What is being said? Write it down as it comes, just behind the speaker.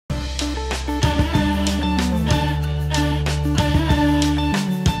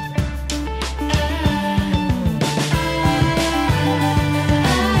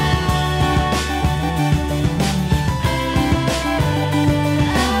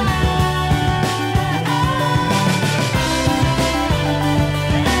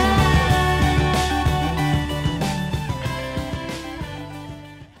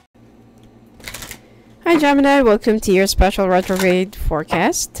Hi Gemini, welcome to your special retrograde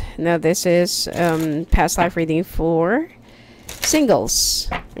forecast. Now this is past life reading for singles,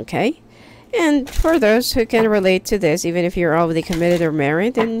 okay? And for those who can relate to this, even if you're already committed or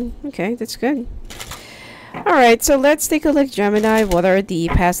married, then okay, that's good. Alright, so let's take a look, Gemini. What are the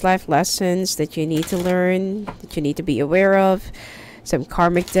past life lessons that you need to learn, that you need to be aware of? Some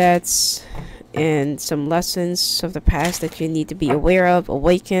karmic debts and some lessons of the past that you need to be aware of,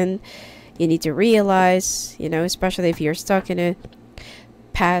 awaken. You need to realize, you know, especially if you're stuck in a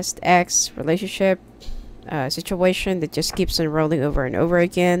past ex relationship situation that just keeps on rolling over and over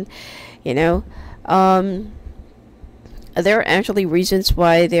again, you know. There are actually reasons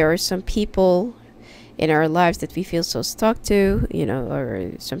why there are some people in our lives that we feel so stuck to, you know,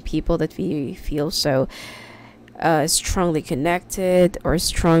 or some people that we feel so strongly connected or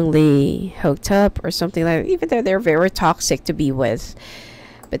strongly hooked up or something like that, even though they're very toxic to be with.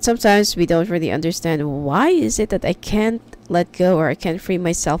 But sometimes we don't really understand, why is it that I can't let go or I can't free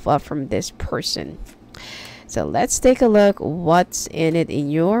myself up from this person? So let's take a look what's in it in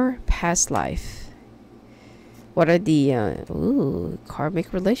your past life. What are the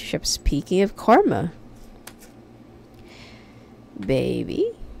karmic relationships? Speaking of karma,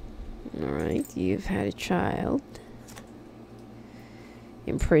 baby. Alright, you've had a child.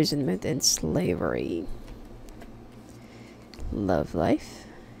 Imprisonment and slavery. Love life.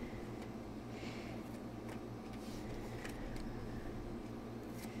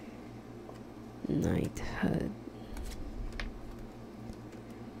 Knighthood.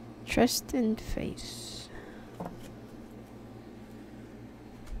 Trust and faith.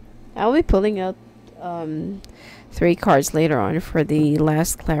 I'll be pulling out 3 cards later on for the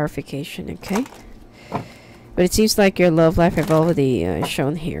last clarification, okay? But it seems like your love life I've already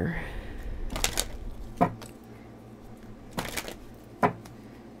shown here.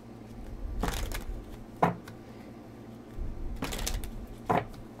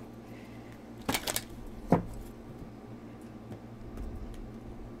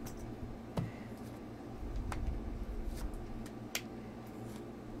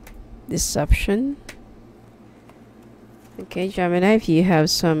 Deception. Okay, Gemini, if you have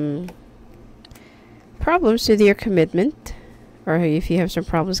some problems with your commitment, or if you have some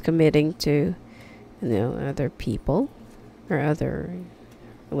problems committing to, you know, other people or other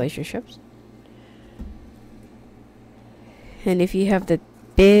relationships, and if you have the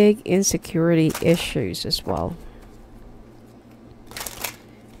big insecurity issues as well.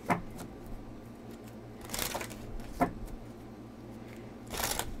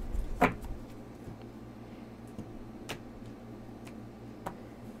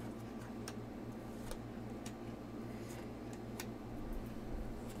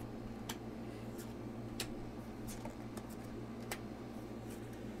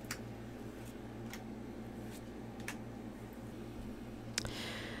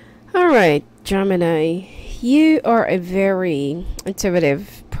 Alright, Gemini, you are a very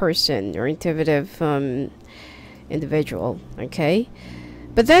intuitive person or intuitive individual, okay?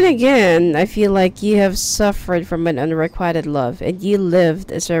 But then again, I feel like you have suffered from an unrequited love and you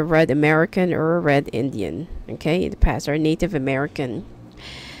lived as a red American or a red Indian, okay, in the past, or Native American.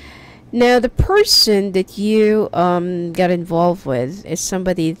 Now, the person that you got involved with is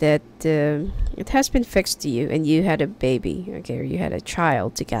somebody that it has been fixed to you and you had a baby, okay, or you had a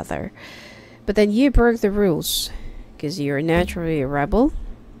child together. But then you broke the rules because you're naturally a rebel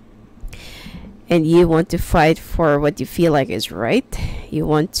and you want to fight for what you feel like is right. You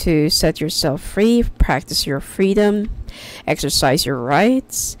want to set yourself free, practice your freedom, exercise your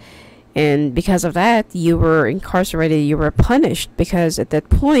rights. And because of that, you were incarcerated, you were punished, because at that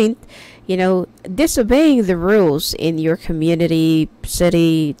point, you know, disobeying the rules in your community,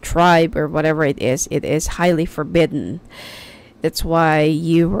 city, tribe, or whatever it is highly forbidden. That's why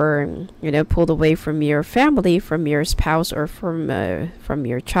you were, you know, pulled away from your family, from your spouse, or from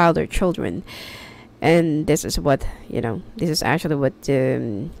your child or children. And this is what, you know, this is actually what,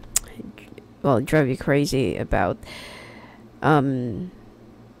 well, drove you crazy about,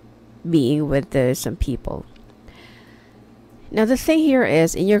 being with some people. Now the thing here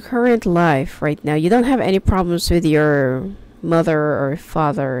is, in your current life right now, you don't have any problems with your mother or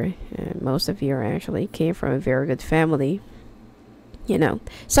father. Most of you actually came from a very good family, you know.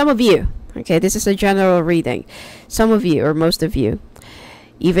 Some of you, okay, this is a general reading. Some of you, or most of you,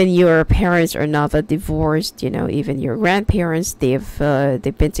 even your parents are not that divorced, you know. Even your grandparents, they've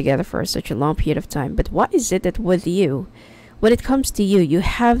been together for such a long period of time. But what is it that with you, when it comes to you, you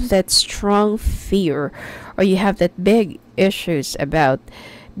have that strong fear, or you have that big issues about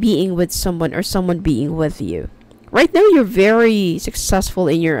being with someone or someone being with you? Right now, you're very successful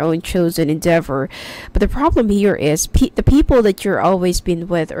in your own chosen endeavor, but the problem here is the people that you're always been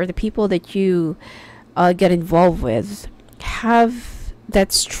with, or the people that you get involved with, have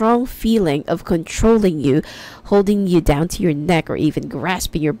that strong feeling of controlling you, holding you down to your neck, or even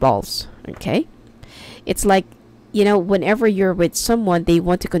grasping your balls. Okay? It's like, whenever you're with someone, they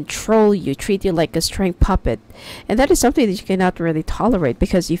want to control you, treat you like a string puppet. And that is something that you cannot really tolerate,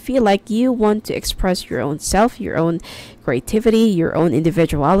 because you feel like you want to express your own self, your own creativity, your own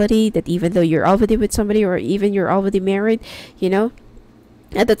individuality, that even though you're already with somebody, or even you're already married,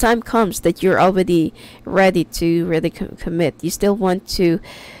 at the time comes that you're already ready to really commit, you still want to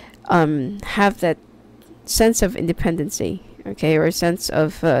have that sense of independency, okay, or a sense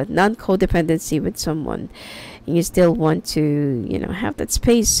of non-codependency with someone. And you still want to, have that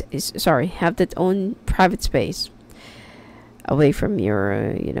space, have that own private space away from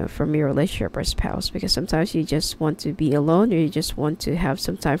your, from your relationship or spouse, because sometimes you just want to be alone, or you just want to have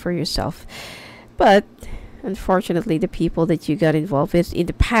some time for yourself. But unfortunately, the people that you got involved with in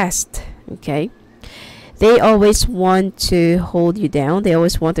the past, okay, they always want to hold you down, they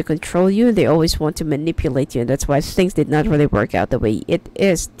always want to control you, and they always want to manipulate you, and that's why things did not really work out the way it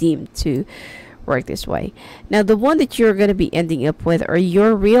is deemed to work this way. Now, the one that you're going to be ending up with, or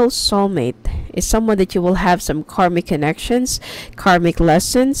your real soulmate, is someone that you will have some karmic connections, karmic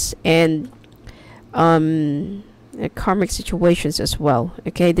lessons, and karmic situations as well,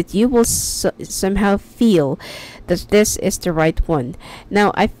 okay, that you will somehow feel that this is the right one.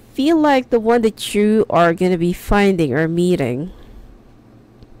 Now, I feel like the one that you are going to be finding or meeting,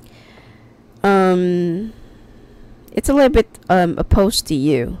 it's a little bit opposed to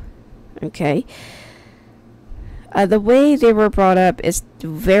you. Okay, the way they were brought up is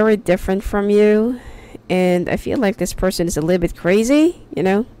very different from you, and I feel like this person is a little bit crazy,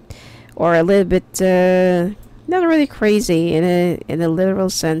 or a little bit not really crazy in a literal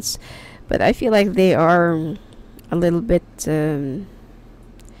sense, but I feel like they are a little bit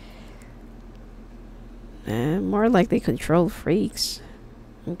more like they control freaks.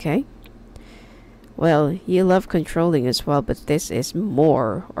 Okay. Well, you love controlling as well, but this is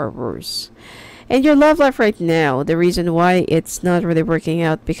more or worse. And your love life right now, the reason why it's not really working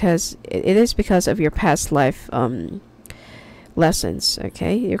out, because it is because of your past life lessons,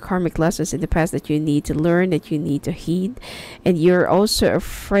 okay? Your karmic lessons in the past that you need to learn, that you need to heed. And you're also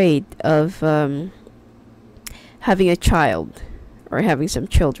afraid of having a child, or having some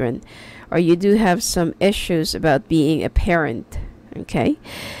children, or you do have some issues about being a parent, okay?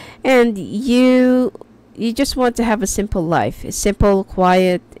 And you just want to have a simple life, a simple,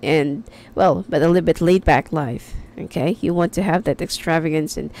 quiet, and, well, but a little bit laid back life, okay? You want to have that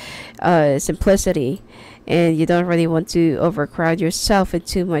extravagance and simplicity, and you don't really want to overcrowd yourself with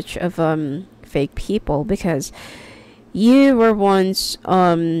too much of fake people, because you were once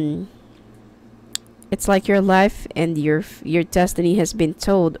it's like your life and your destiny has been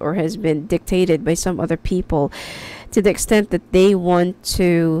told, or has been dictated by some other people, to the extent that they want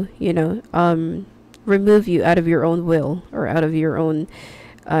to, remove you out of your own will, or out of your own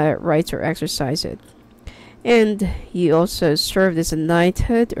rights, or exercise it. And you also served as a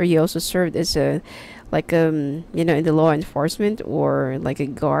knighthood, or you also served as a, like, in the law enforcement, or like a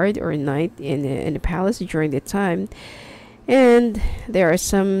guard or a knight in a palace during the time. And there are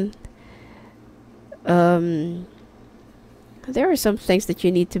some things that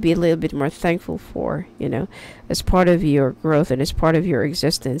you need to be a little bit more thankful for, as part of your growth and as part of your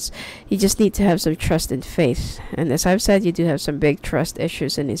existence. You just need to have some trust and faith. And as I've said, you do have some big trust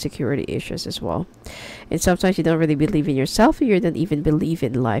issues and insecurity issues as well. And sometimes you don't really believe in yourself, or you don't even believe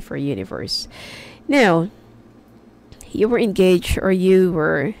in life or universe. Now, you were engaged, or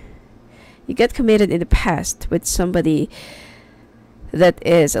you got committed in the past with somebody that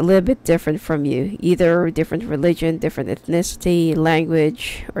is a little bit different from you, either different religion, different ethnicity,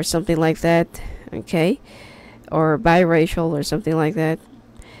 language, or something like that, okay, or biracial or something like that.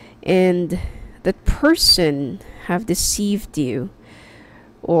 And that person have deceived you,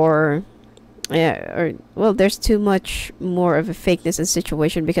 or well, there's too much more of a fakeness in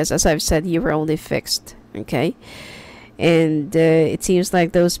situation, because as I've said, you were only fixed, okay? And it seems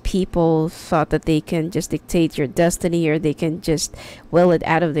like those people thought that they can just dictate your destiny, or they can just will it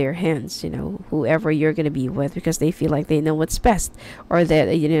out of their hands, whoever you're going to be with, because they feel like they know what's best, or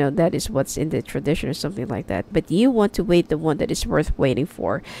that, that is what's in the tradition, or something like that. But you want to wait the one that is worth waiting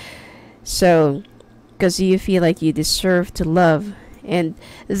for. So, because you feel like you deserve to love. And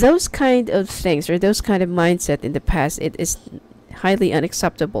those kind of things, or those kind of mindset in the past, it is highly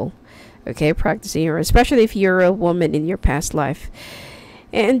unacceptable. Okay, practicing, or especially if you're a woman in your past life.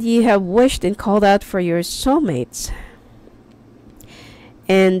 And you have wished and called out for your soulmates.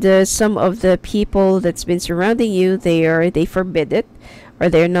 And some of the people that's been surrounding you, they forbid it, or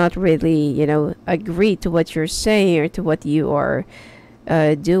they're not really, agree to what you're saying or to what you are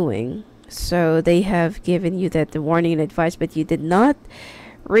doing. So they have given you that the warning and advice, but you did not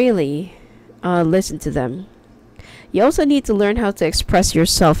really listen to them. You also need to learn how to express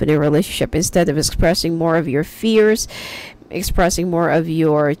yourself in a relationship instead of expressing more of your fears, expressing more of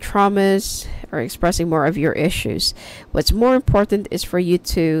your traumas, or expressing more of your issues. What's more important is for you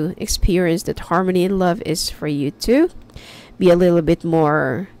to experience that harmony and love is for you to be a little bit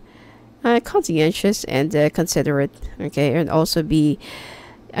more conscientious and considerate, okay? And also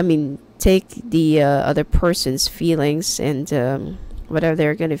take the other person's feelings and whatever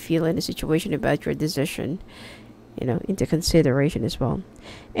they're going to feel in a situation about your decision, into consideration as well.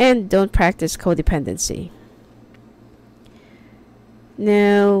 And don't practice codependency.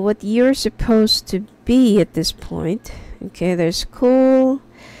 Now, what you're supposed to be at this point, okay, there's cool.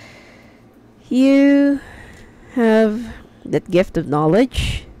 You have that gift of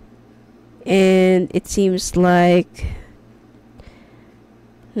knowledge, and it seems like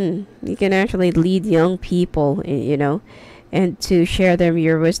you can actually lead young people, and to share them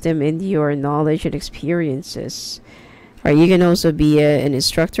your wisdom and your knowledge and experiences. Or you can also be an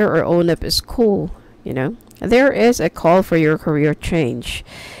instructor or own up a school, There is a call for your career change.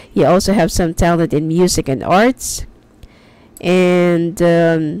 You also have some talent in music and arts. And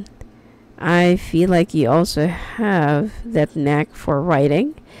I feel like you also have that knack for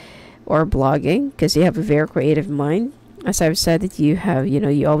writing or blogging, because you have a very creative mind. As I've said, that you have,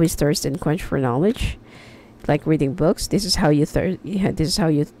 you always thirst and quench for knowledge, like reading books. This is how you this is how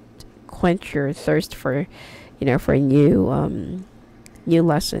you quench your thirst for, for new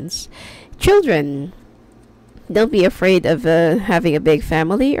lessons. Children, don't be afraid of having a big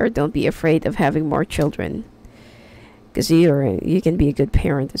family, or don't be afraid of having more children, because you can be a good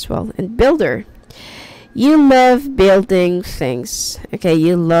parent as well. And builder, you love building things, okay?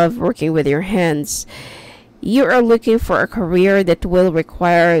 You love working with your hands. You are looking for a career that will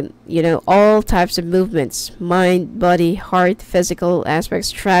require, all types of movements, mind, body, heart, physical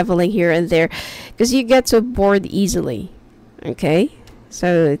aspects, traveling here and there, because you get so bored easily, okay?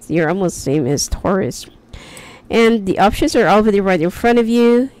 So you're almost the same as Taurus. And the options are already right in front of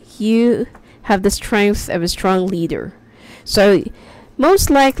you. You have the strength of a strong leader. So most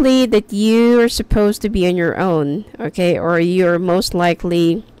likely that you are supposed to be on your own, okay? Or you're most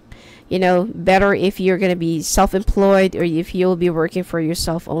likely, better if you're going to be self-employed, or if you'll be working for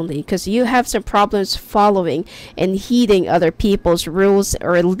yourself only, because you have some problems following and heeding other people's rules,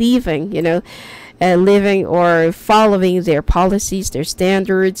 or living or following their policies, their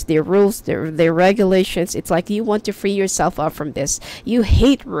standards, their rules, their regulations. It's like you want to free yourself up from this. You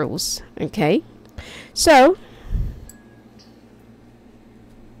hate rules, okay? So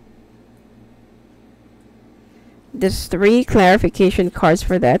there's 3 clarification cards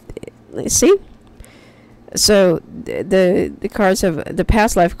for that. See? So the cards of the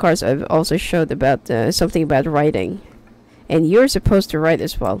past life cards I've also showed about something about writing, and you're supposed to write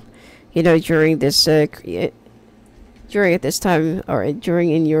as well, during this during at this time, or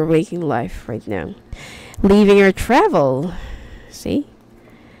during in your waking life right now. Leaving or travel, see?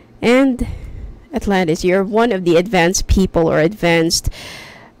 And Atlantis, you're one of the advanced people, or advanced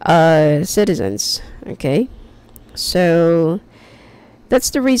citizens, okay? So that's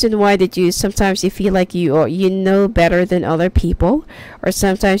the reason why that sometimes you feel like you know better than other people, or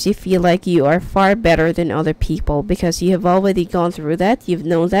sometimes you feel like you are far better than other people, because you have already gone through that, you've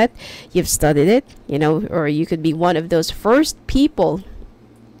known that, you've studied it, or you could be one of those first people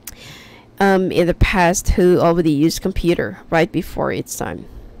in the past who already used computer right before its time,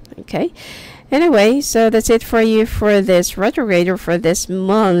 okay? Anyway, so that's it for you for this retrograde, or for this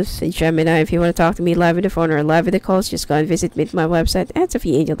month, Gemini. If you want to talk to me live on the phone or live with the calls, just go and visit me at my website at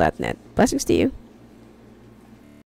sophiaangel.net. Blessings to you.